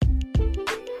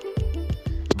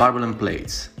Barbell and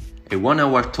Plates, a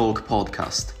 1-hour talk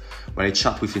podcast where I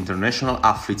chat with international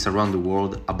athletes around the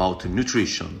world about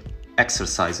nutrition,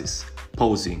 exercises,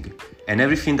 posing, and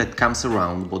everything that comes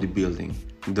around bodybuilding,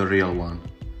 the real one,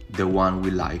 the one we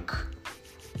like.